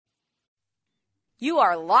You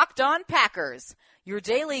are Locked On Packers, your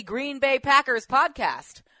daily Green Bay Packers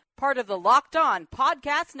podcast, part of the Locked On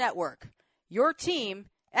Podcast Network, your team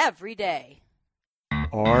every day.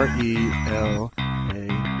 RELAX.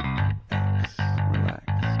 Relax.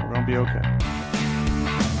 We're going to be okay.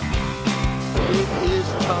 It is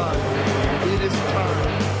time. It is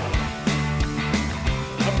time.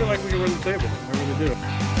 I feel like we can run the table. I really do.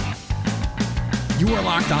 You are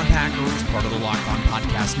Locked On Packers, part of the Locked On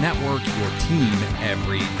Podcast Network, your team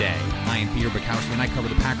every day. I am Peter Bukowski, and I cover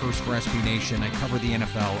the Packers for SB Nation. I cover the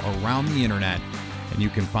NFL around the internet, and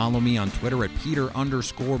you can follow me on Twitter at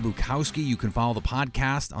Peter_Bukowski. You can follow the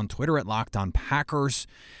podcast on Twitter at Locked On Packers.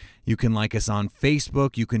 You can like us on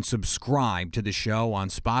Facebook. You can subscribe to the show on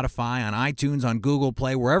Spotify, on iTunes, on Google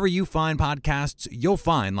Play. Wherever you find podcasts, you'll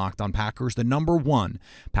find Locked On Packers, the #1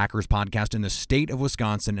 Packers podcast in the state of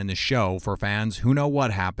Wisconsin, and the show for fans who know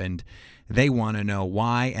what happened. They want to know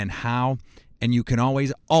why and how. And you can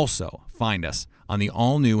always also find us on the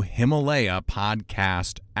all-new Himalaya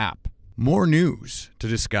podcast app. More news to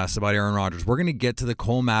discuss about Aaron Rodgers. We're going to get to the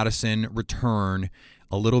Cole Madison return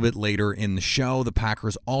a little bit later in the show. The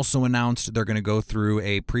Packers also announced they're going to go through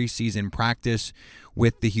a preseason practice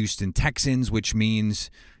with the Houston Texans, which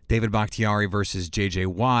means David Bakhtiari versus J.J.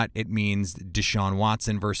 Watt. It means Deshaun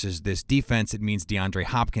Watson versus this defense. It means DeAndre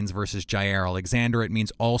Hopkins versus Jair Alexander. It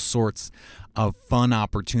means all sorts of fun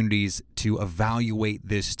opportunities to evaluate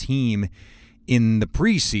this team in the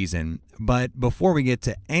preseason. But before we get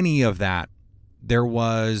to any of that, there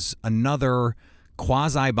was another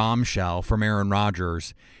quasi-bombshell from Aaron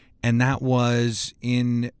Rodgers, and that was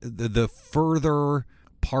in the further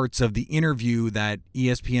parts of the interview that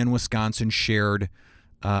ESPN Wisconsin shared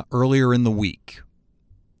earlier in the week,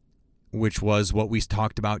 which was what we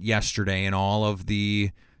talked about yesterday, and all of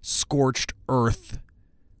the scorched earth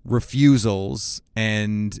refusals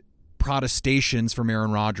and protestations from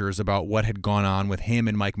Aaron Rodgers about what had gone on with him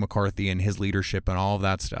and Mike McCarthy and his leadership and all of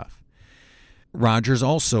that stuff. Rodgers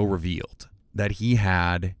also revealed that he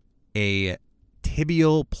had a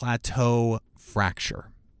tibial plateau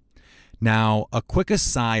fracture. Now, a quick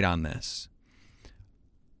aside on this.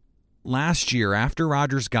 Last year, after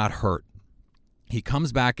Rodgers got hurt, he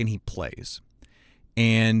comes back and he plays.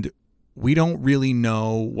 And we don't really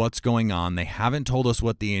know what's going on. They haven't told us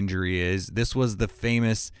what the injury is. This was the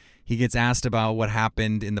famous, he gets asked about what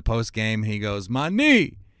happened in the postgame. He goes, my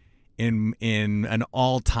knee, in an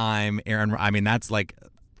all-time Aaron, I mean, that's like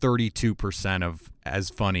 32% of as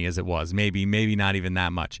funny as it was. Maybe not even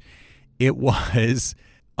that much. It was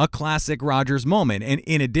a classic Rodgers moment, and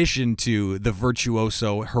in addition to the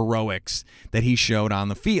virtuoso heroics that he showed on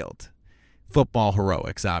the field. Football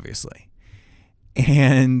heroics, obviously.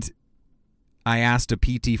 And I asked a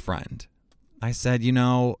PT friend. I said,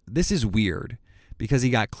 this is weird because he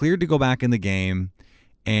got cleared to go back in the game,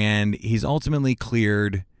 and he's ultimately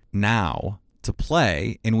cleared now to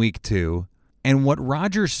play in week 2. And what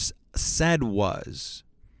Rodgers said was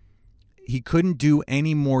he couldn't do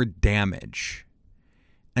any more damage.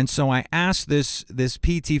 And so I asked this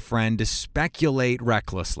PT friend to speculate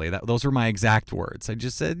recklessly. Those were my exact words. I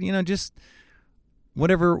just said, just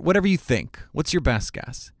whatever you think. What's your best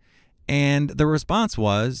guess? And the response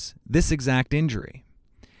was this exact injury.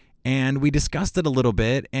 And we discussed it a little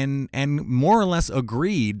bit and more or less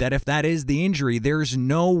agreed that if that is the injury, there's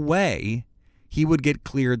no way he would get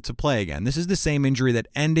cleared to play again. This is the same injury that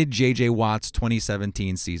ended J.J. Watt's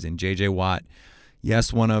 2017 season. J.J. Watt,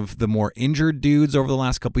 yes, one of the more injured dudes over the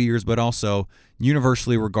last couple of years, but also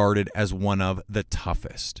universally regarded as one of the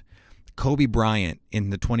toughest. Kobe Bryant in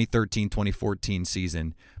the 2013-2014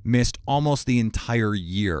 season missed almost the entire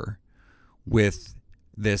year with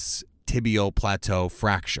this tibial plateau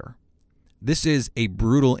fracture. This is a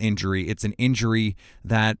brutal injury. It's an injury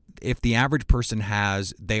that if the average person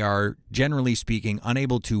has, they are, generally speaking,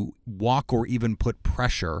 unable to walk or even put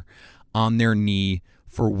pressure on their knee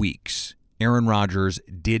for weeks. Aaron Rodgers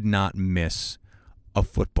did not miss a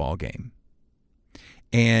football game.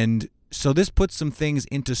 And so this puts some things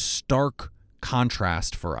into stark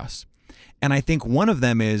contrast for us. And I think one of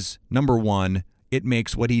them is, number one, it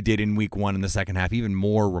makes what he did in week 1 in the second half even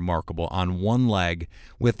more remarkable on one leg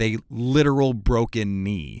with a literal broken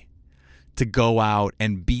knee to go out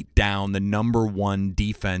and beat down the number 1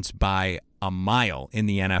 defense by a mile in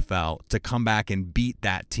the NFL, to come back and beat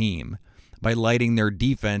that team by lighting their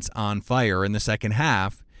defense on fire in the second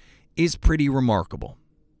half is pretty remarkable.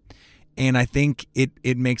 And I think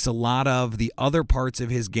it makes a lot of the other parts of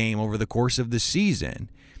his game over the course of the season.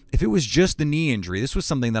 If it was just the knee injury, this was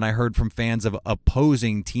something that I heard from fans of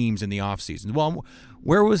opposing teams in the offseason. Well,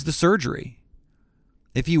 where was the surgery?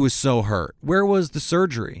 If he was so hurt, where was the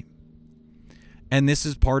surgery? And this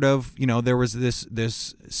is part of, there was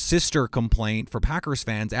this sister complaint for Packers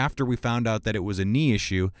fans after we found out that it was a knee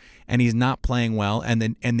issue and he's not playing well and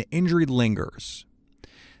the injury lingers.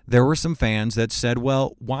 There were some fans that said,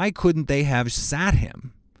 well, why couldn't they have sat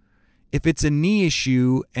him? If it's a knee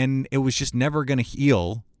issue and it was just never going to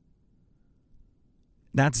heal,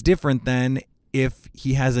 that's different than if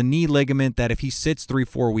he has a knee ligament that if he sits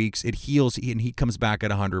 3-4 weeks, it heals and he comes back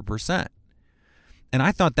at 100%. And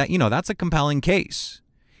I thought that, that's a compelling case.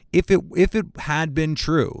 If it had been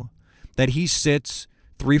true that he sits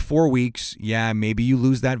 3-4 weeks, yeah, maybe you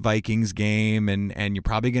lose that Vikings game and you're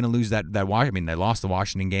probably going to lose that they lost the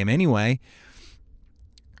Washington game anyway.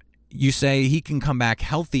 You say he can come back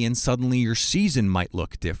healthy and suddenly your season might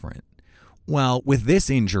look different. Well, with this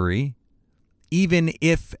injury, even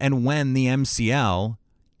if and when the MCL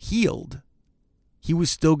healed, he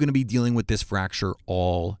was still going to be dealing with this fracture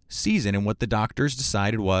all season. And what the doctors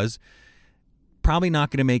decided was probably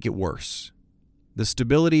not going to make it worse. The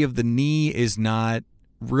stability of the knee is not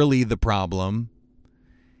really the problem.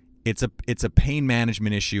 It's a pain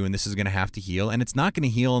management issue, and this is going to have to heal. And it's not going to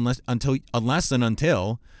heal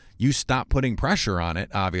until you stop putting pressure on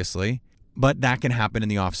it, obviously. But that can happen in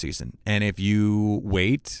the offseason. And if you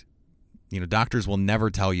wait, doctors will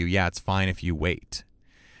never tell you, yeah, it's fine if you wait.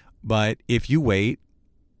 But if you wait,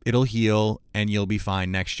 it'll heal and you'll be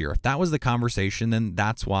fine next year. If that was the conversation, then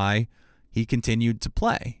that's why he continued to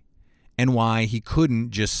play and why he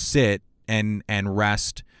couldn't just sit and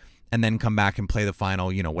rest and then come back and play the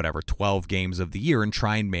final, 12 games of the year and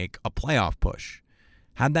try and make a playoff push.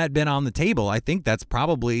 Had that been on the table, I think that's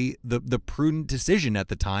probably the prudent decision at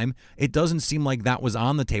the time. It doesn't seem like that was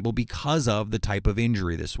on the table because of the type of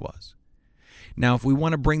injury this was. Now, if we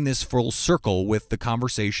want to bring this full circle with the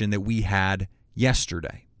conversation that we had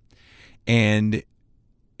yesterday and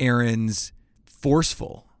Aaron's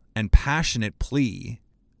forceful and passionate plea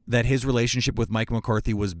that his relationship with Mike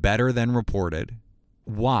McCarthy was better than reported,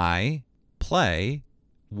 why play?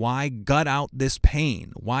 Why gut out this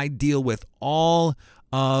pain? Why deal with all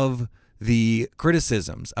of the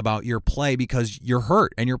criticisms about your play because you're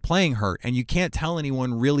hurt and you're playing hurt and you can't tell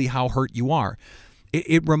anyone really how hurt you are?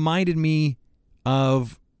 It reminded me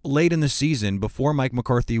of late in the season, before Mike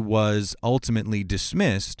McCarthy was ultimately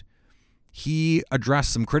dismissed, he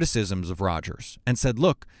addressed some criticisms of Rodgers and said,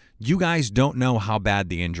 look, you guys don't know how bad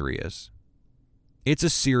the injury is. It's a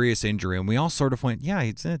serious injury. And we all sort of went, yeah,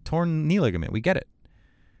 it's a torn knee ligament. We get it.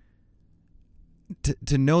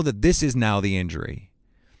 To know that this is now the injury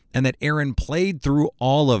and that Aaron played through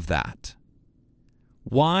all of that.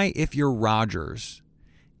 Why, if you're Rodgers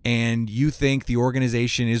and you think the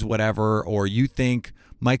organization is whatever, or you think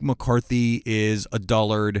Mike McCarthy is a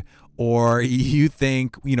dullard, or you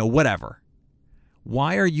think, whatever,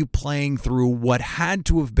 why are you playing through what had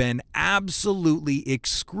to have been absolutely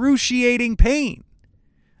excruciating pain?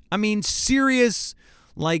 I mean, serious,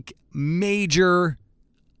 major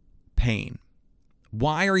pain.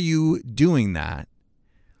 Why are you doing that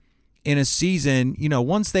in a season?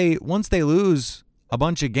 Once they lose a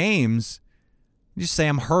bunch of games, you just say,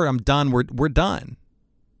 I'm hurt, I'm done, we're done.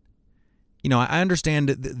 I understand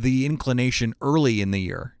the inclination early in the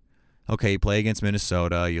year. Okay, you play against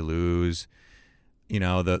Minnesota, you lose,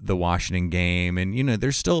 the Washington game, and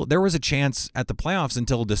there was a chance at the playoffs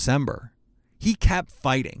until December. He kept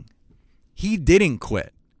fighting. He didn't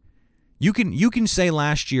quit. You can say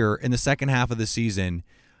last year in the second half of the season,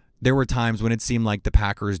 there were times when it seemed like the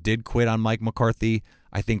Packers did quit on Mike McCarthy.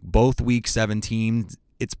 I think both week 17,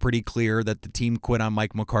 it's pretty clear that the team quit on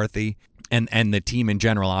Mike McCarthy and the team in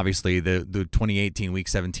general. Obviously, the 2018 week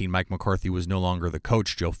 17, Mike McCarthy was no longer the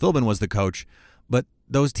coach. Joe Philbin was the coach, but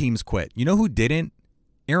those teams quit. You know who didn't?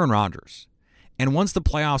 Aaron Rodgers. And once the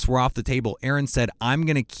playoffs were off the table, Aaron said, I'm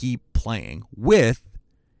going to keep playing with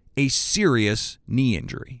a serious knee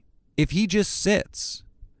injury. If he just sits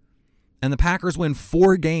and the Packers win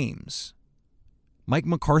 4 games, Mike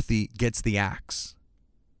McCarthy gets the axe.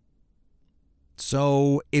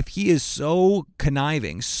 So if he is so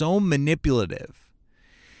conniving, so manipulative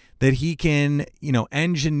that he can,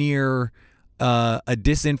 engineer a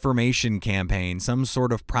disinformation campaign, some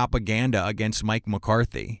sort of propaganda against Mike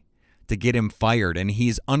McCarthy to get him fired, and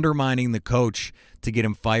he's undermining the coach to get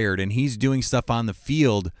him fired, and he's doing stuff on the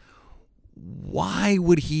field, why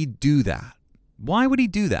would he do that? Why would he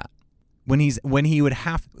do that? When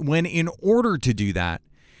in order to do that,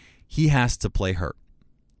 he has to play hurt.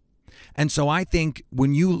 And so I think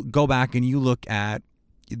when you go back and you look at,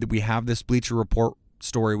 we have this Bleacher Report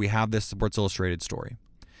story, we have this Sports Illustrated story.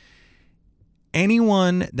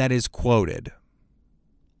 Anyone that is quoted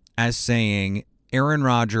as saying Aaron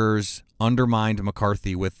Rodgers undermined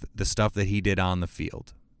McCarthy with the stuff that he did on the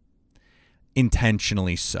field.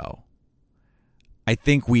 Intentionally so. I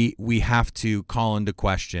think we have to call into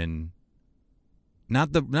question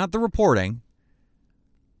not the reporting.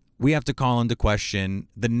 We have to call into question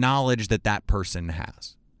the knowledge that person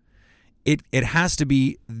has. It has to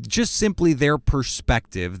be just simply their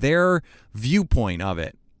perspective, their viewpoint of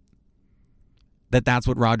it. That's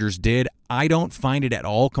what Rodgers did. I don't find it at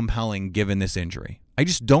all compelling given this injury. I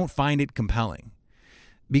just don't find it compelling.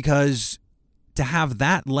 Because to have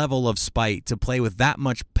that level of spite, to play with that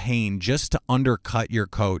much pain just to undercut your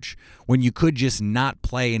coach when you could just not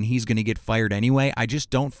play and he's going to get fired anyway, I just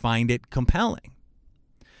don't find it compelling.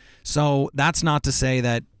 So that's not to say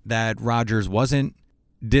that Rodgers wasn't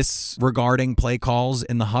disregarding play calls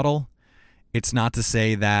in the huddle. It's not to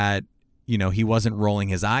say that, he wasn't rolling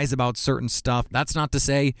his eyes about certain stuff. That's not to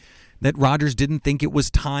say that Rodgers didn't think it was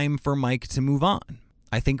time for Mike to move on.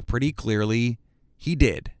 I think pretty clearly he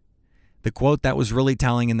did. The quote that was really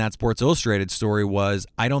telling in that Sports Illustrated story was,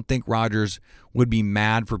 I don't think Rodgers would be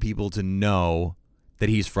mad for people to know that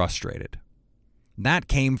he's frustrated. That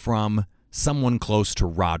came from someone close to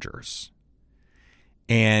Rodgers.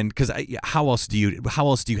 And because how else do you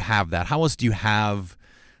have that? How else do you have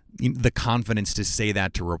the confidence to say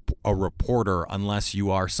that to a reporter unless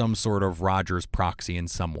you are some sort of Rodgers proxy in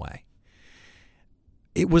some way?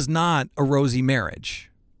 It was not a rosy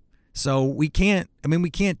marriage. So we can't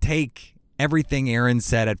take everything Aaron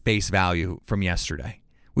said at face value from yesterday.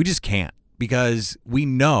 We just can't, because we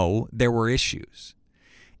know there were issues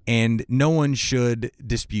and no one should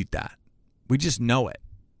dispute that. We just know it.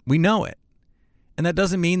 We know it. And that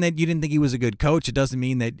doesn't mean that you didn't think he was a good coach. It doesn't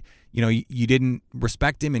mean that, you didn't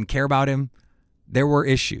respect him and care about him. There were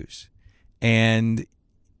issues. And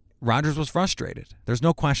Rodgers was frustrated. There's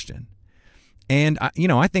no question. And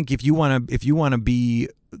I think if you want to be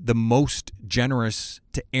the most generous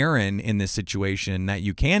to Aaron in this situation that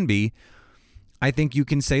you can be, I think you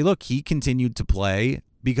can say, look, he continued to play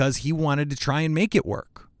because he wanted to try and make it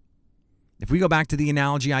work. If we go back to the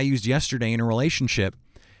analogy I used yesterday in a relationship,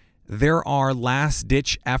 there are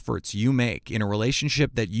last-ditch efforts you make in a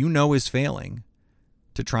relationship that you know is failing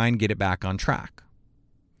to try and get it back on track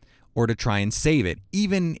or to try and save it,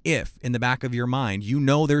 even if in the back of your mind you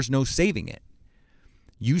know there's no saving it.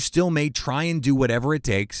 You still may try and do whatever it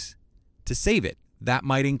takes to save it. That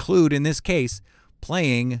might include, in this case,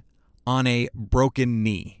 playing on a broken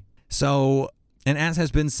knee. So, and as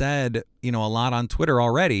has been said, a lot on Twitter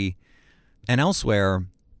already and elsewhere,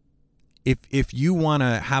 if you want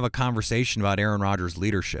to have a conversation about Aaron Rodgers'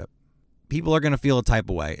 leadership, people are going to feel a type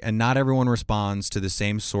of way, and not everyone responds to the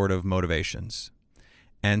same sort of motivations.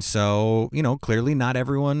 And so, clearly not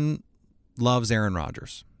everyone loves Aaron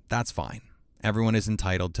Rodgers. That's fine. Everyone is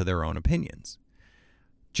entitled to their own opinions.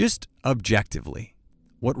 Just objectively,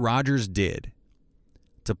 what Rodgers did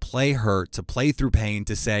to play hurt, to play through pain,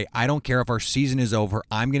 to say, I don't care if our season is over,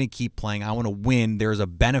 I'm going to keep playing, I want to win, there's a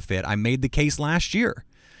benefit. I made the case last year.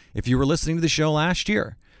 If you were listening to the show last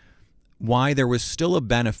year, why there was still a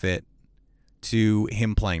benefit to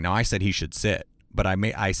him playing. Now, I said he should sit, but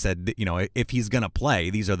I said, if he's going to play,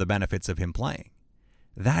 these are the benefits of him playing.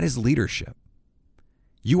 That is leadership.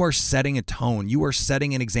 You are setting a tone. You are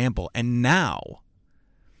setting an example. And now,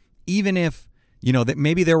 even if, that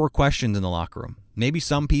maybe there were questions in the locker room, maybe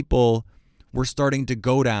some people were starting to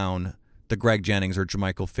go down the Greg Jennings or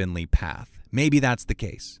Jermichael Finley path. Maybe that's the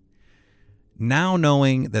case. Now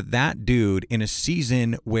knowing that dude in a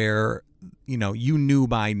season where, you knew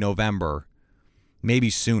by November,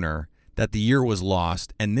 maybe sooner, that the year was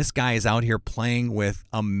lost, and this guy is out here playing with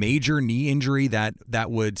a major knee injury that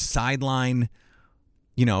would sideline,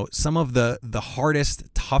 some of the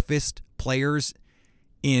hardest, toughest players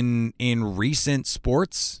in recent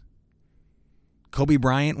sports. Kobe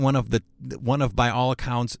Bryant, one of by all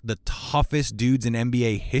accounts the toughest dudes in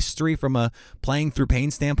NBA history from a playing through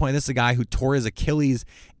pain standpoint. This is a guy who tore his Achilles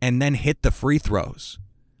and then hit the free throws.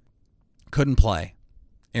 Couldn't play.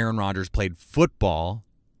 Aaron Rodgers played football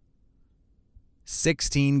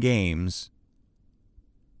 16 games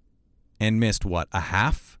and missed a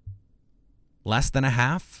half? Less than a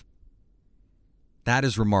half? That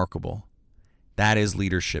is remarkable. That is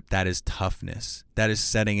leadership. That is toughness. That is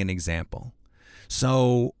setting an example.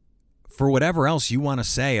 So for whatever else you want to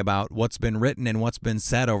say about what's been written and what's been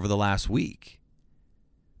said over the last week,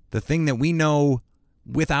 the thing that we know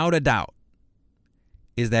without a doubt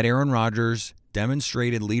is that Aaron Rodgers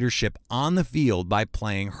demonstrated leadership on the field by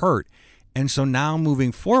playing hurt. And so now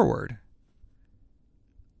moving forward,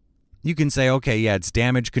 You can say, okay, yeah, it's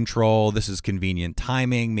damage control. This is convenient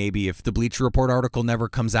timing. Maybe if the Bleacher Report article never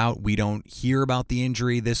comes out, we don't hear about the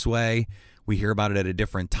injury this way. We hear about it at a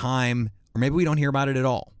different time, or maybe we don't hear about it at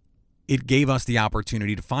all. It gave us the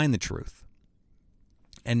opportunity to find the truth.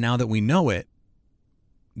 And now that we know it,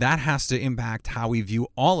 that has to impact how we view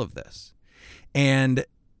all of this. And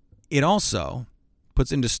it also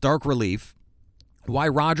puts into stark relief why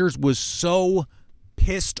Rodgers was so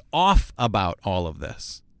pissed off about all of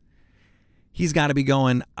this. He's got to be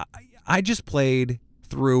going, I just played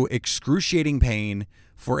through excruciating pain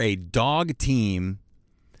for a dog team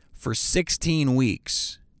for 16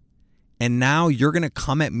 weeks, and now you're going to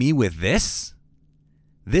come at me with this?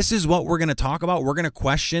 This is what we're going to talk about? We're going to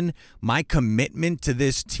question my commitment to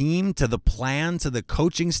this team, to the plan, to the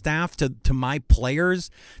coaching staff, to my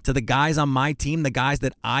players, to the guys on my team, the guys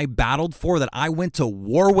that I battled for, that I went to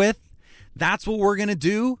war with? That's what we're going to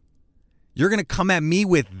do? You're going to come at me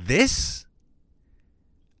with this?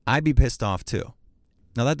 I'd be pissed off too.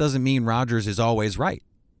 Now, that doesn't mean Rodgers is always right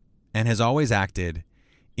and has always acted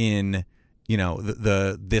in,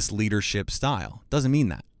 this leadership style. Doesn't mean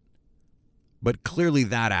that. But clearly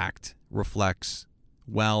that act reflects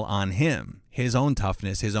well on him, his own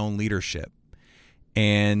toughness, his own leadership.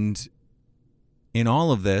 And in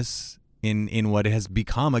all of this, in what has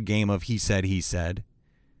become a game of he said,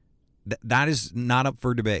 that is not up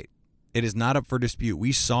for debate. It is not up for dispute.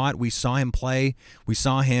 We saw it. We saw him play. We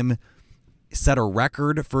saw him set a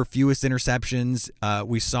record for fewest interceptions.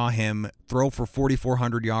 We saw him throw for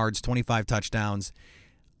 4,400 yards, 25 touchdowns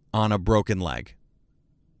on a broken leg.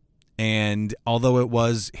 And although it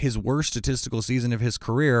was his worst statistical season of his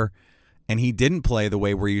career, and he didn't play the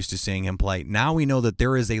way we're used to seeing him play, now we know that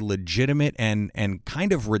there is a legitimate and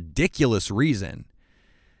kind of ridiculous reason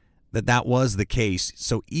that was the case.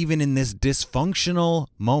 So even in this dysfunctional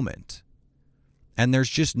moment, and there's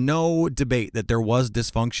just no debate that there was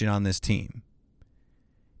dysfunction on this team,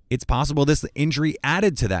 it's possible this injury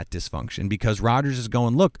added to that dysfunction because Rodgers is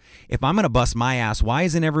going, look, if I'm going to bust my ass, why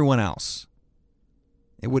isn't everyone else?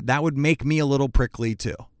 That would make me a little prickly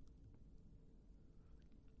too.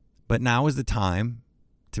 But now is the time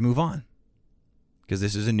to move on because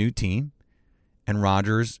this is a new team, and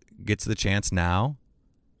Rodgers gets the chance now.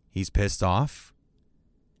 He's pissed off.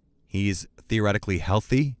 He's theoretically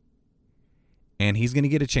healthy. And he's going to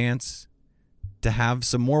get a chance to have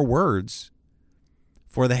some more words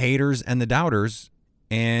for the haters and the doubters.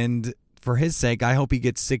 And for his sake, I hope he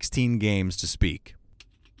gets 16 games to speak.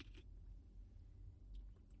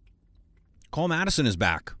 Cole Madison is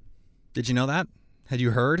back. Did you know that? Had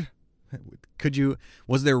you heard?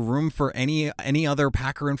 Was there room for any other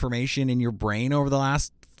Packer information in your brain over the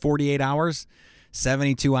last 48 hours?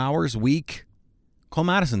 72 hours, week? Cole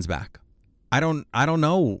Madison's back. I don't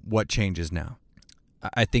know what changes now.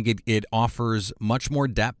 I think it offers much more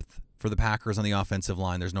depth for the Packers on the offensive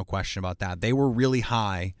line. There's no question about that. They were really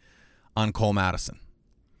high on Cole Madison,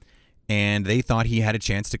 and they thought he had a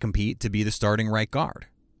chance to compete to be the starting right guard.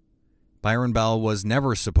 Byron Bell was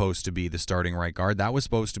never supposed to be the starting right guard. That was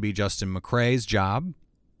supposed to be Justin McCray's job.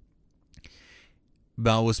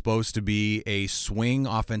 Bell was supposed to be a swing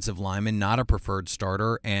offensive lineman, not a preferred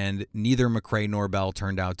starter, and neither McCray nor Bell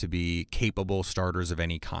turned out to be capable starters of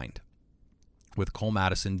any kind, with Cole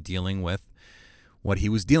Madison dealing with what he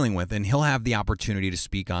was dealing with, and he'll have the opportunity to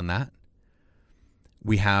speak on that.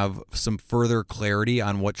 We have some further clarity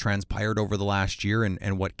on what transpired over the last year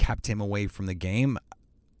and what kept him away from the game.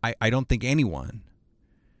 I don't think anyone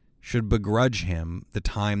should begrudge him the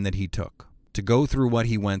time that he took to go through what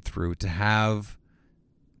he went through,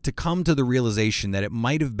 to come to the realization that it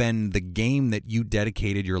might have been the game that you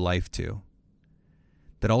dedicated your life to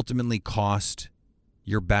that ultimately cost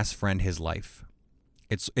your best friend his life.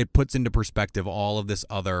 It puts into perspective all of this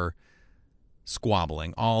other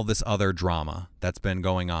squabbling, all this other drama that's been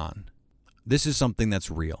going on. This is something that's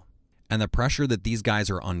real. And the pressure that these guys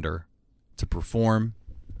are under to perform,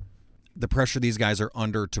 the pressure these guys are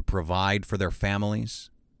under to provide for their families,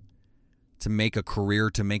 to make a career,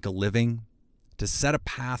 to make a living, to set a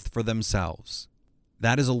path for themselves.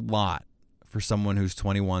 That is a lot for someone who's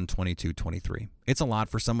 21, 22, 23. It's a lot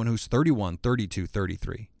for someone who's 31, 32,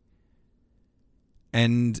 33.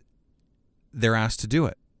 And they're asked to do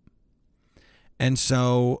it. And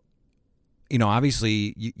so,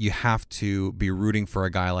 obviously you have to be rooting for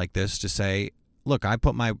a guy like this to say, look, I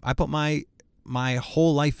put my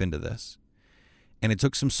whole life into this, and it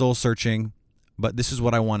took some soul searching, but this is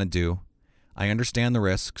what I want to do. I understand the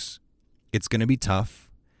risks. It's going to be tough.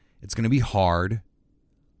 It's going to be hard,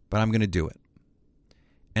 but I'm going to do it.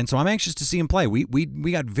 And so I'm anxious to see him play. We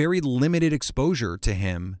got very limited exposure to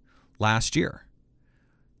him last year.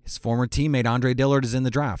 His former teammate Andre Dillard is in the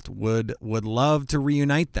draft. Would love to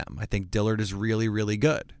reunite them. I think Dillard is really, really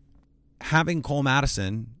good. Having Cole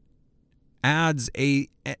Madison adds an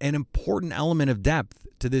important element of depth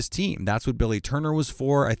to this team. That's what Billy Turner was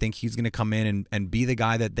for. I think he's going to come in and be the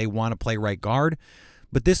guy that they want to play right guard.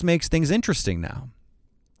 But this makes things interesting now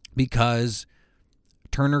because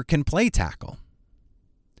Turner can play tackle.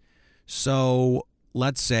 So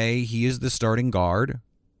let's say he is the starting guard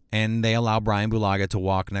and they allow Brian Bulaga to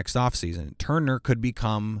walk next offseason. Turner could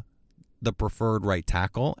become the preferred right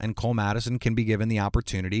tackle, and Cole Madison can be given the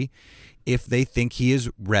opportunity if they think he is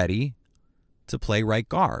ready to play right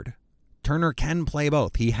guard. Turner can play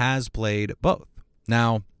both. He has played both.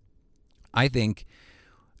 Now, I think,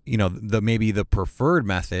 maybe the preferred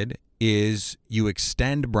method is you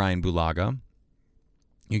extend Brian Bulaga.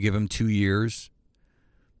 You give him 2 years,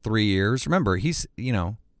 3 years. Remember, he's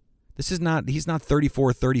not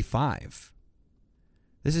 34, 35.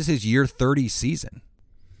 This is his year 30 season.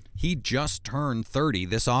 He just turned 30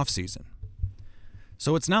 this offseason.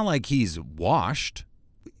 So it's not like he's washed.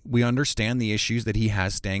 We understand the issues that he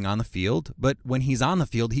has staying on the field, but when he's on the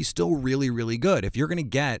field, he's still really, really good. If you're going to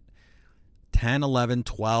get 10, 11,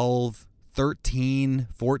 12, 13,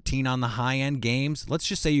 14 on the high-end games, let's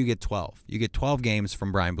just say you get 12. You get 12 games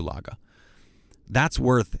from Brian Bulaga. That's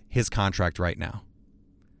worth his contract right now.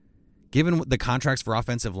 Given the contracts for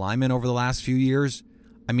offensive linemen over the last few years,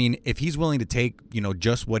 I mean, if he's willing to take,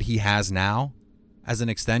 just what he has now as an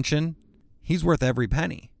extension, he's worth every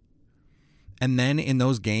penny. And then in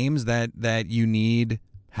those games that you need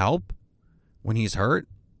help, when he's hurt,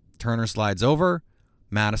 Turner slides over,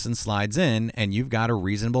 Madison slides in, and you've got a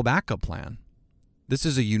reasonable backup plan. This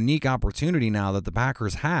is a unique opportunity now that the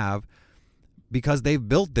Packers have because they've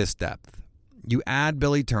built this depth. You add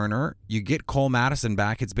Billy Turner, you get Cole Madison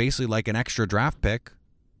back. It's basically like an extra draft pick.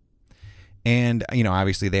 And,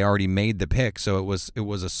 obviously they already made the pick, so it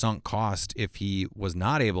was a sunk cost if he was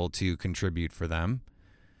not able to contribute for them.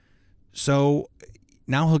 So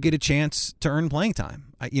now he'll get a chance to earn playing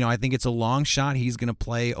time. I think it's a long shot he's going to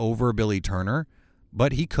play over Billy Turner,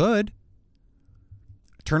 but he could.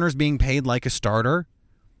 Turner's being paid like a starter,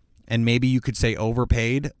 and maybe you could say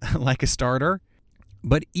overpaid like a starter.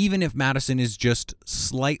 But even if Madison is just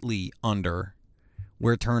slightly under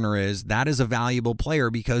where Turner is, that is a valuable player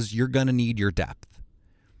because you're going to need your depth.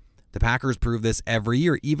 The Packers prove this every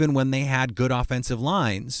year, even when they had good offensive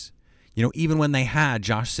lines. Even when they had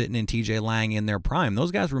Josh Sitton and TJ Lang in their prime,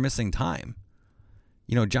 those guys were missing time.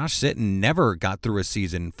 Josh Sitton never got through a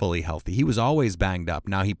season fully healthy. He was always banged up.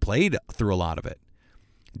 Now, he played through a lot of it.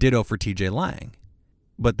 Ditto for TJ Lang.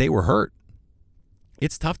 But they were hurt.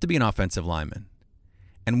 It's tough to be an offensive lineman.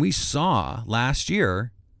 And we saw last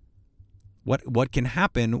year what can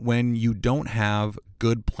happen when you don't have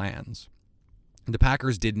good plans. The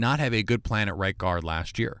Packers did not have a good plan at right guard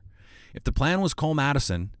last year. If the plan was Cole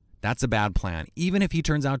Madison, that's a bad plan, even if he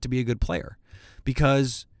turns out to be a good player.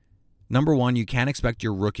 Because, number one, you can't expect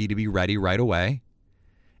your rookie to be ready right away.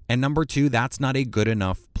 And number two, that's not a good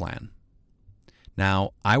enough plan.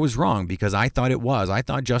 Now, I was wrong because I thought it was. I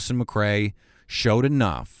thought Justin McCray showed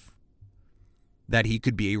enough that he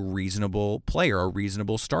could be a reasonable player, a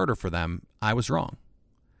reasonable starter for them. I was wrong.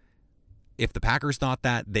 If the Packers thought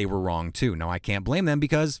that, they were wrong too. Now, I can't blame them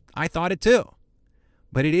because I thought it too.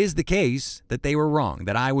 But it is the case that they were wrong,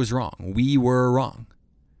 that I was wrong. We were wrong.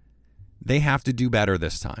 They have to do better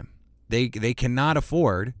this time. They cannot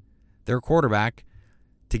afford their quarterback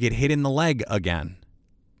to get hit in the leg again.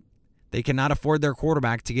 They cannot afford their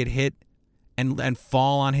quarterback to get hit and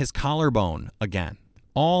fall on his collarbone again.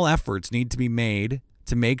 All efforts need to be made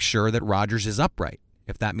to make sure that Rodgers is upright.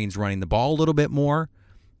 If that means running the ball a little bit more,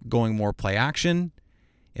 going more play action,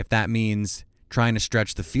 if that means trying to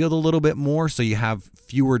stretch the field a little bit more so you have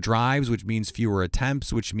fewer drives, which means fewer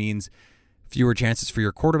attempts, which means fewer chances for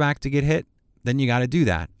your quarterback to get hit, then you got to do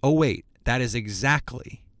that. Oh, wait, that is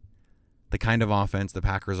exactly the kind of offense the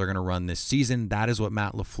Packers are going to run this season. That is what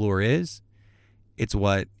Matt LaFleur is. It's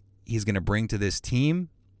what he's going to bring to this team.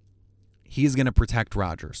 He's going to protect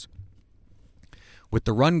Rodgers. With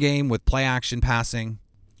the run game, with play action passing,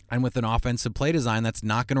 and with an offensive play design that's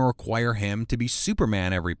not going to require him to be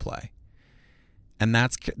Superman every play. And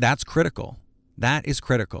that's critical. That is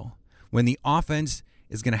critical. When the offense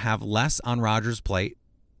is going to have less on Rodgers' plate,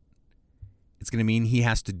 it's going to mean he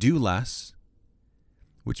has to do less,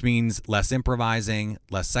 which means less improvising,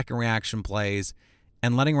 less second reaction plays,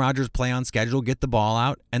 and letting Rodgers play on schedule, get the ball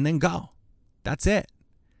out, and then go. That's it.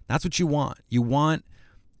 That's what you want. You want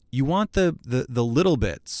the little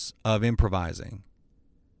bits of improvising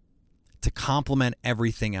to complement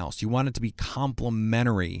everything else. You want it to be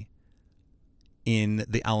complementary in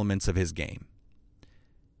the elements of his game.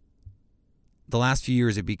 The last few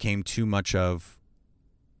years, it became too much of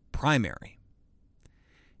primary.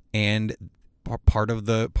 And part of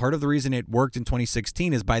the reason it worked in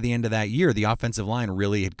 2016 is by the end of that year, the offensive line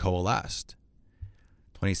really had coalesced.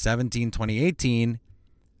 2017, 2018,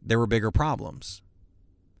 there were bigger problems.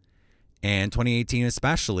 And 2018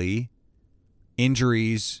 especially,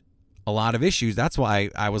 injuries, a lot of issues. That's why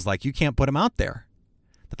I was like, you can't put him out there.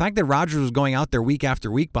 The fact that Rodgers was going out there week after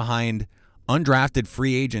week behind undrafted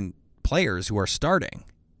free agent players who are starting,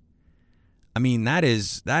 I mean, that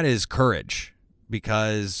is courage,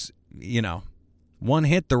 because, one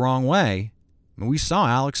hit the wrong way. I mean, we saw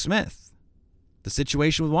Alex Smith, the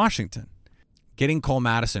situation with Washington. Getting Cole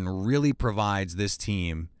Madison really provides this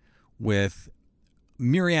team with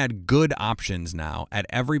myriad good options now at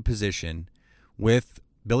every position, with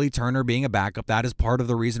Billy Turner being a backup. That is part of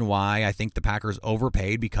the reason why I think the Packers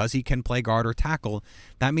overpaid, because he can play guard or tackle.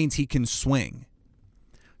 That means he can swing.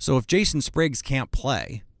 So if Jason Spriggs can't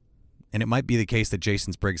play, and it might be the case that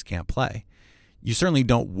Jason Spriggs can't play, you certainly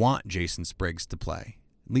don't want Jason Spriggs to play,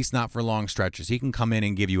 at least not for long stretches. He can come in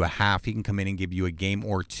and give you a half. He can come in and give you a game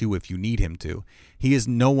or two if you need him to. He is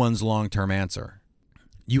no one's long-term answer.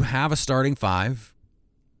 You have a starting five,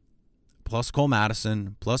 plus Cole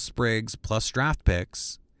Madison, plus Spriggs, plus draft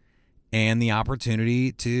picks, and the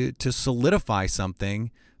opportunity to solidify something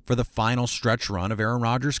for the final stretch run of Aaron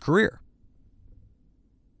Rodgers' career.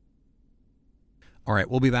 All right,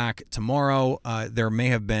 we'll be back tomorrow. There may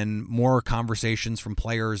have been more conversations from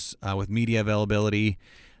players with media availability.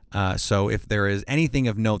 So if there is anything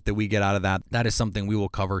of note that we get out of that, that is something we will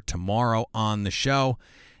cover tomorrow on the show.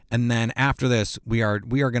 And then after this, we are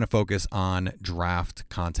going to focus on draft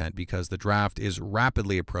content, because the draft is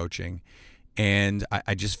rapidly approaching. And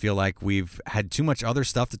I just feel like we've had too much other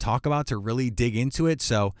stuff to talk about to really dig into it.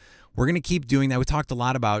 So we're going to keep doing that. We talked a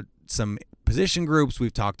lot about some position groups.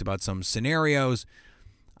 We've talked about some scenarios.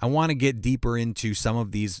 I want to get deeper into some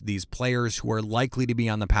of these players who are likely to be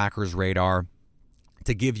on the Packers' radar,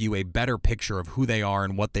 to give you a better picture of who they are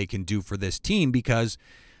and what they can do for this team, because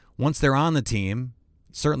once they're on the team,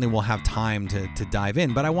 certainly we'll have time to dive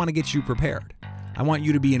in, but I want to get you prepared. I want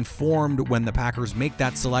you to be informed when the Packers make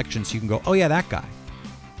that selection, so you can go, oh yeah, that guy.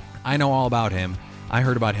 I know all about him. I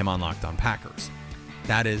heard about him on Locked On Packers.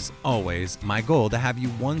 That is always my goal, to have you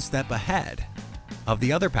one step ahead of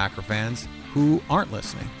the other Packer fans who aren't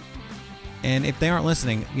listening. And if they aren't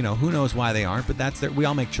listening, who knows why they aren't, but we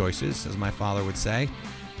all make choices, as my father would say.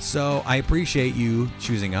 So I appreciate you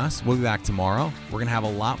choosing us. We'll be back tomorrow. We're going to have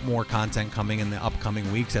a lot more content coming in the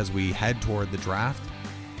upcoming weeks as we head toward the draft.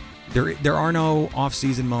 There are no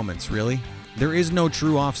off-season moments, really. There is no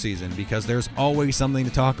true off-season, because there's always something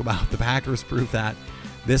to talk about. The Packers proved that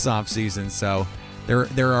this off-season. So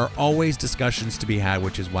there are always discussions to be had,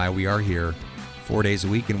 which is why we are here 4 days a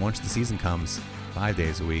week. And once the season comes, 5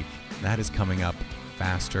 days a week. That is coming up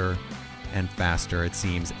faster and faster, it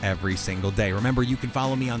seems, every single day. Remember, you can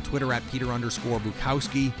follow me on Twitter at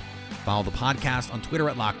Peter_Bukowski. Follow the podcast on Twitter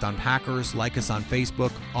at Locked On Packers. Like us on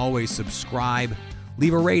Facebook. Always subscribe.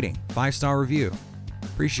 Leave a rating. 5-star review.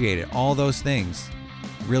 Appreciate it. All those things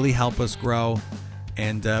really help us grow.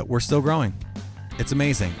 And we're still growing. It's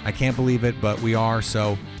amazing. I can't believe it, but we are.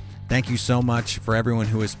 So thank you so much for everyone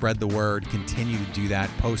who has spread the word. Continue to do that.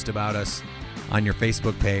 Post about us on your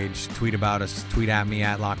Facebook page. Tweet about us. Tweet at me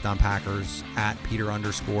at Locked On Packers, at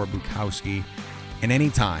Peter_Bukowski. And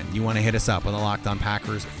anytime you want to hit us up on the Locked On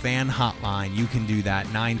Packers fan hotline, you can do that,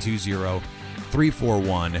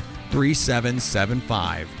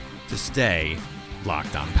 920-341-3775, to stay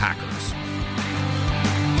Locked On Packers.